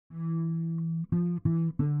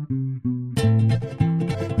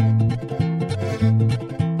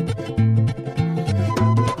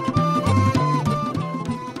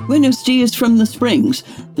Buenos dias from the Springs.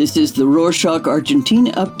 This is the Rorschach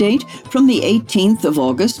Argentina update from the 18th of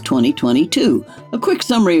August, 2022. A quick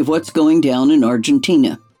summary of what's going down in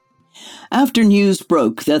Argentina. After news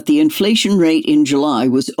broke that the inflation rate in July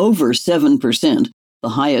was over 7%, the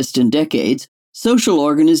highest in decades, social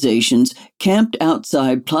organizations camped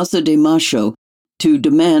outside Plaza de Mayo to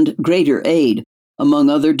demand greater aid.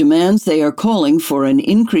 Among other demands, they are calling for an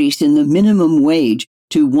increase in the minimum wage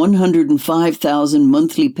to 105,000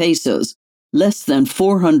 monthly pesos, less than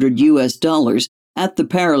 $400 at the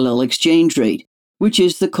parallel exchange rate, which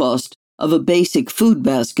is the cost of a basic food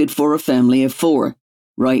basket for a family of four.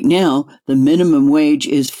 Right now, the minimum wage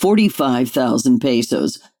is 45,000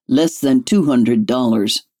 pesos, less than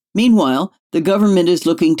 $200. Meanwhile, the government is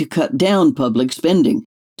looking to cut down public spending.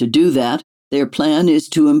 To do that, their plan is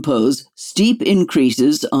to impose steep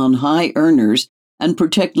increases on high earners and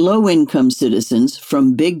protect low-income citizens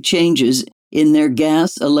from big changes in their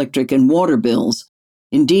gas, electric, and water bills.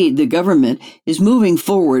 Indeed, the government is moving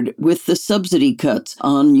forward with the subsidy cuts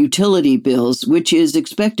on utility bills, which is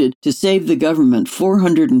expected to save the government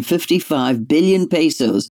 455 billion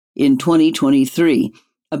pesos in 2023,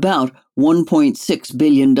 about $1.6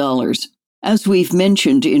 billion. As we've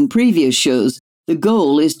mentioned in previous shows, the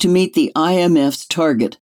goal is to meet the IMF's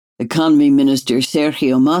target. Economy Minister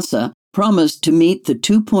Sergio Massa promised to meet the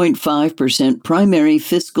 2.5% primary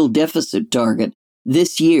fiscal deficit target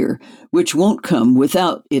this year, which won't come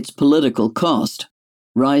without its political cost.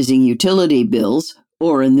 Rising utility bills,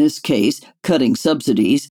 or in this case, cutting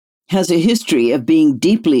subsidies, has a history of being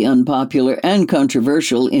deeply unpopular and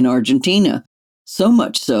controversial in Argentina, so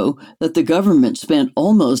much so that the government spent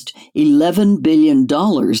almost $11 billion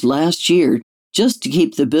last year just to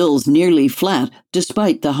keep the bills nearly flat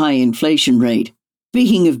despite the high inflation rate.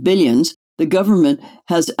 Speaking of billions, the government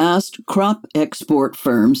has asked crop export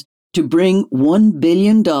firms to bring $1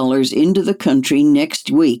 billion into the country next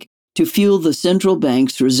week to fuel the central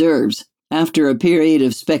bank's reserves, after a period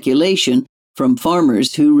of speculation from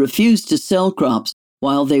farmers who refused to sell crops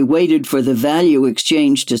while they waited for the value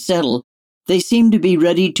exchange to settle. They seem to be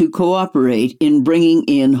ready to cooperate in bringing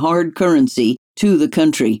in hard currency to the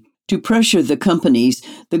country. To pressure the companies,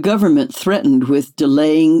 the government threatened with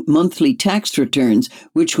delaying monthly tax returns,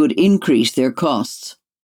 which would increase their costs.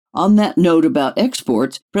 On that note about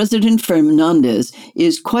exports, President Fernandez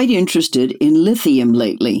is quite interested in lithium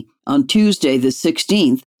lately. On Tuesday the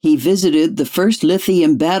 16th, he visited the first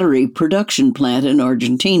lithium battery production plant in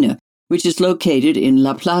Argentina, which is located in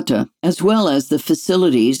La Plata, as well as the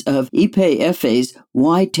facilities of YPF's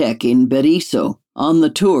Y-Tech in Berisso. On the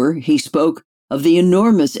tour, he spoke of the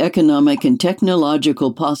enormous economic and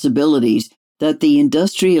technological possibilities that the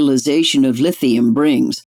industrialization of lithium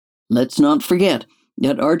brings. Let's not forget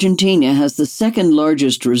that Argentina has the second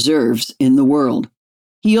largest reserves in the world.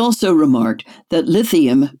 He also remarked that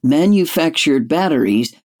lithium manufactured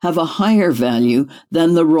batteries have a higher value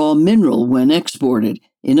than the raw mineral when exported.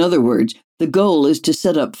 In other words, the goal is to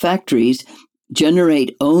set up factories,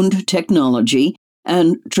 generate owned technology,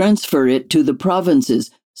 and transfer it to the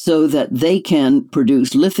provinces so that they can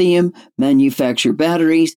produce lithium, manufacture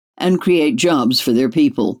batteries, and create jobs for their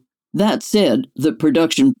people. That said, the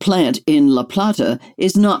production plant in La Plata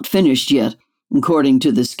is not finished yet. According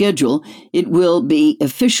to the schedule, it will be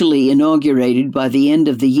officially inaugurated by the end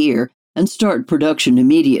of the year and start production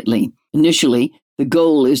immediately. Initially, the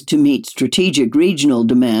goal is to meet strategic regional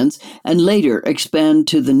demands and later expand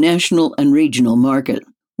to the national and regional market.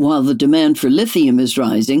 While the demand for lithium is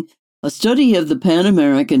rising, a study of the Pan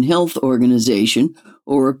American Health Organization,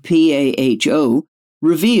 or PAHO,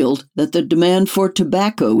 revealed that the demand for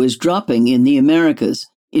tobacco is dropping in the Americas.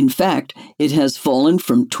 In fact, it has fallen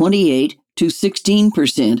from 28 to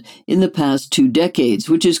 16% in the past 2 decades,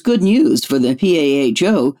 which is good news for the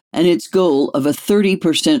PAHO and its goal of a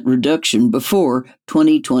 30% reduction before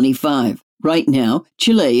 2025. Right now,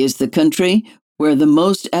 Chile is the country where the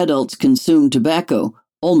most adults consume tobacco,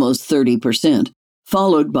 almost 30%.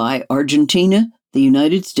 Followed by Argentina, the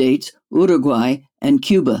United States, Uruguay, and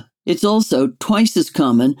Cuba. It's also twice as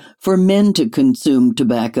common for men to consume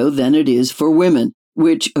tobacco than it is for women,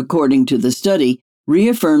 which, according to the study,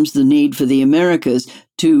 reaffirms the need for the Americas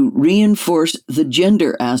to reinforce the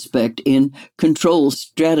gender aspect in control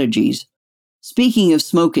strategies. Speaking of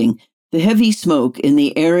smoking, the heavy smoke in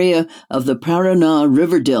the area of the Paraná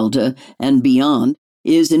River Delta and beyond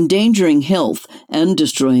is endangering health and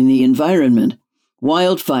destroying the environment.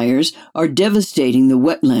 Wildfires are devastating the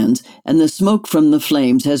wetlands, and the smoke from the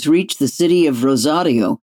flames has reached the city of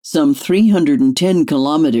Rosario, some 310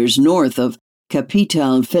 kilometers north of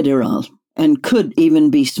Capital Federal, and could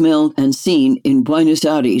even be smelled and seen in Buenos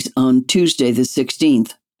Aires on Tuesday the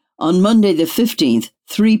 16th. On Monday the 15th,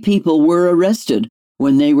 3 people were arrested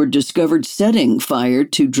when they were discovered setting fire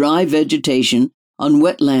to dry vegetation on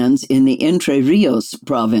wetlands in the Entre Rios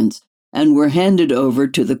province and were handed over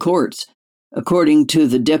to the courts. According to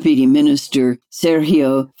the Deputy Minister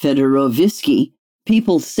Sergio Fedoroviski,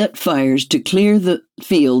 people set fires to clear the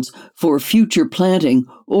fields for future planting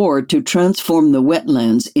or to transform the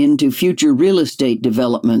wetlands into future real estate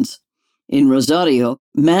developments. In Rosario,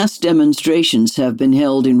 mass demonstrations have been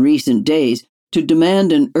held in recent days to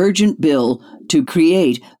demand an urgent bill to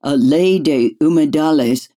create a Ley de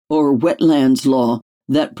Humedales, or wetlands law,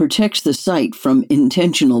 that protects the site from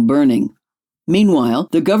intentional burning. Meanwhile,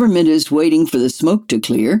 the government is waiting for the smoke to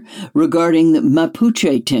clear regarding the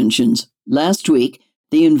Mapuche tensions. Last week,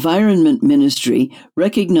 the Environment Ministry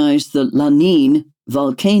recognized the Lanín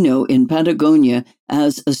volcano in Patagonia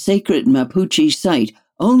as a sacred Mapuche site,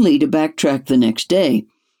 only to backtrack the next day.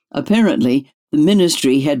 Apparently, the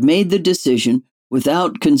ministry had made the decision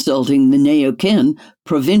without consulting the Neuquén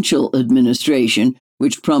provincial administration,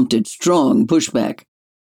 which prompted strong pushback.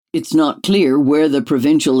 It's not clear where the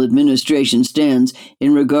provincial administration stands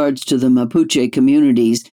in regards to the Mapuche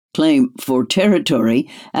community's claim for territory,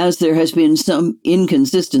 as there has been some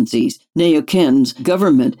inconsistencies. Neuquén's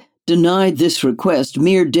government denied this request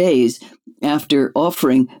mere days after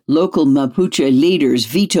offering local Mapuche leaders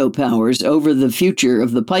veto powers over the future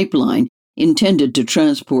of the pipeline intended to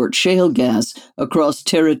transport shale gas across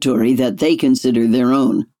territory that they consider their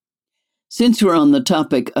own. Since we're on the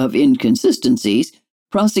topic of inconsistencies,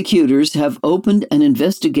 prosecutors have opened an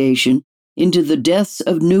investigation into the deaths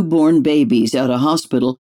of newborn babies at a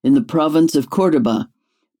hospital in the province of Córdoba.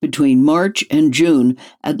 Between March and June,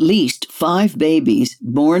 at least 5 babies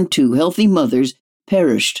born to healthy mothers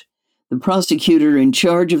perished. The prosecutor in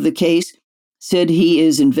charge of the case said he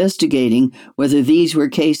is investigating whether these were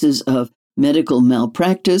cases of medical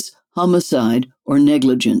malpractice, homicide, or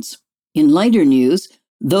negligence. In lighter news,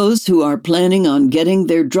 those who are planning on getting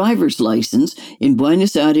their driver's license in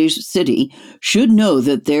Buenos Aires City should know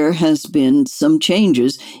that there has been some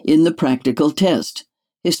changes in the practical test.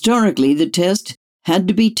 Historically, the test had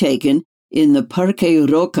to be taken in the Parque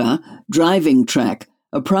Roca driving track,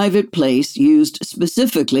 a private place used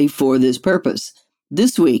specifically for this purpose.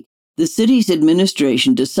 This week, the city's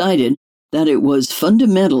administration decided that it was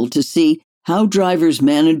fundamental to see how drivers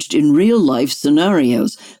managed in real-life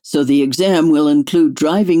scenarios, so the exam will include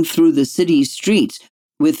driving through the city's streets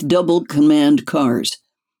with double command cars.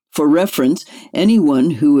 For reference, anyone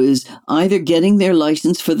who is either getting their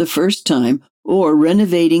license for the first time or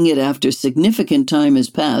renovating it after significant time has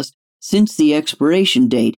passed since the expiration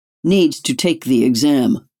date needs to take the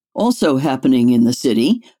exam. Also happening in the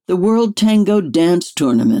city, the World Tango Dance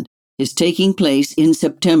Tournament is taking place in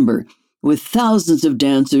September, with thousands of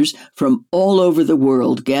dancers from all over the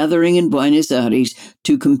world gathering in Buenos Aires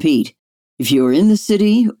to compete. If you are in the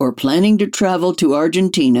city or planning to travel to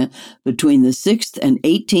Argentina between the 6th and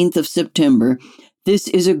 18th of September, this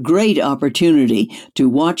is a great opportunity to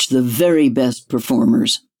watch the very best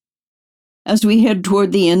performers. As we head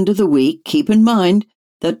toward the end of the week, keep in mind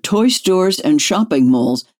that toy stores and shopping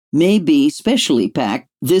malls may be specially packed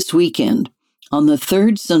this weekend. On the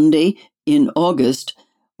 3rd Sunday in August,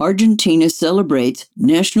 Argentina celebrates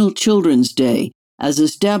National Children's Day as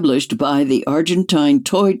established by the Argentine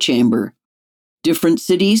Toy Chamber. Different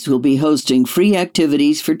cities will be hosting free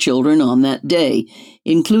activities for children on that day,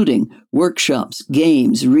 including workshops,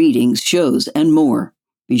 games, readings, shows, and more.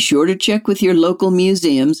 Be sure to check with your local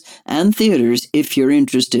museums and theaters if you're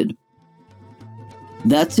interested.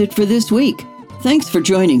 That's it for this week. Thanks for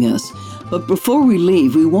joining us. But before we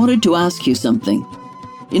leave, we wanted to ask you something.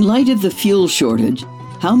 In light of the fuel shortage,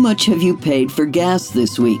 how much have you paid for gas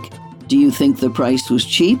this week? Do you think the price was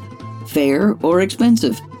cheap, fair, or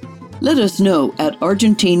expensive? Let us know at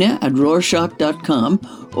argentina@rorschach.com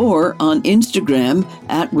or on Instagram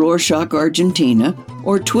 @RorschachArgentina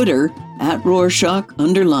or Twitter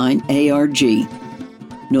 @Rorschach_ARG.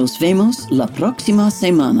 Nos vemos la próxima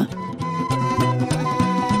semana.